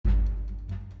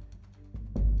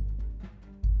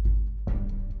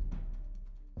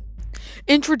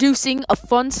Introducing a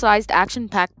fun-sized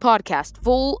action-packed podcast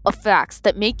full of facts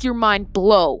that make your mind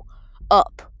blow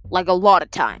up like a lot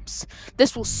of times.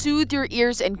 This will soothe your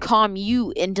ears and calm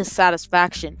you into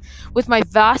satisfaction. With my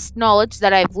vast knowledge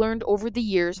that I've learned over the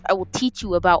years, I will teach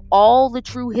you about all the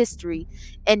true history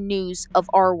and news of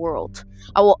our world.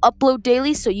 I will upload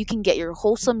daily so you can get your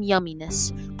wholesome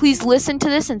yumminess. Please listen to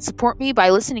this and support me by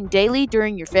listening daily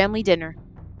during your family dinner.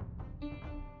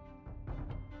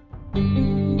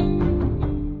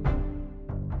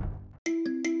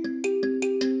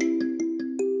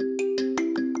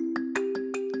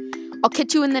 I'll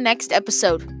catch you in the next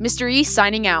episode. Mr. E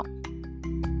signing out.